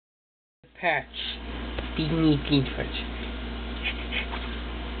patch. Disney patch.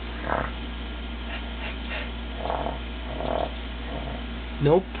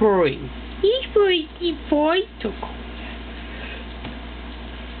 No purring. He's pretty boy.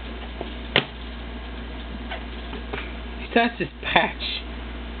 Besides this patch,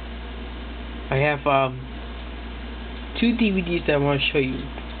 I have two DVDs that I want to show you.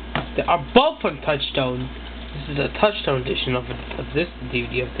 They are both from Touchstone. This is a Touchstone edition of this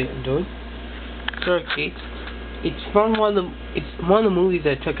DVD I'm doing. Surrogates. It's one of the movies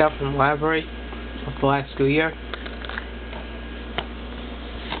that I took out from the library of the last school year.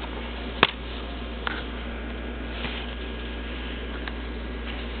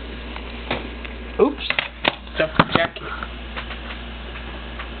 Oops, stuff the jacket.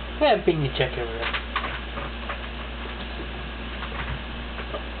 Yeah, bring the jacket over there.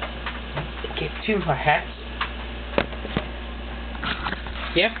 Get two of my hats.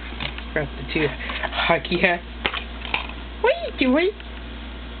 Yep, grab the two hockey hats. What are you doing?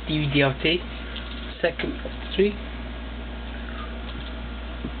 DVD update. Second of three.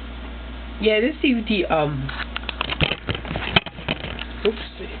 Yeah, this DVD, oops.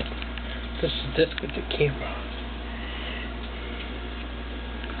 This is this with the camera.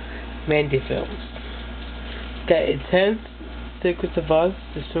 Mandy films. Got intense, Secrets of Oz,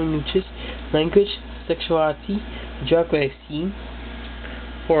 the Stone Niches, language, sexuality, drug scene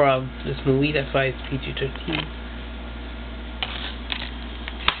for this movie. That's why it's PG-13.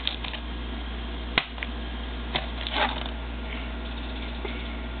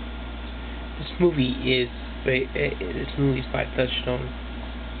 This movie is by Touchstone.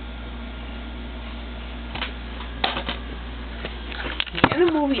 The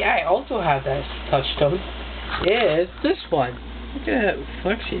other movie I also have that Touchstone is this one. Look at that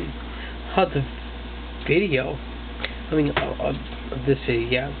reflection of the video. I mean, of this video,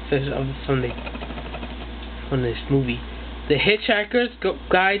 yeah, of Sunday on this movie. The Hitchhiker's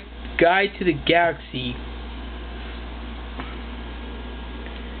Guide to the Galaxy.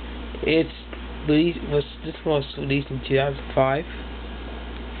 This was released in 2005.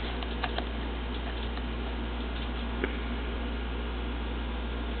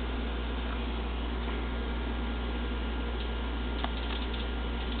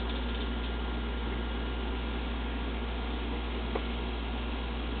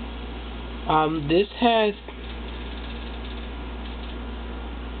 This has,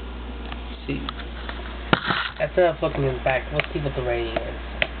 let's see, instead of looking in the back, let's see what the rating is.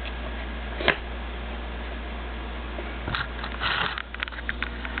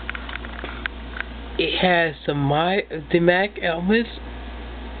 It has some thematic elements,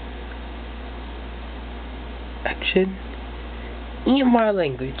 action, and my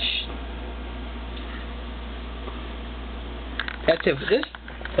language. That's it for this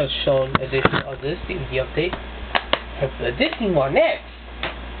Touchstone edition of this DVD update. Have the Disney one next.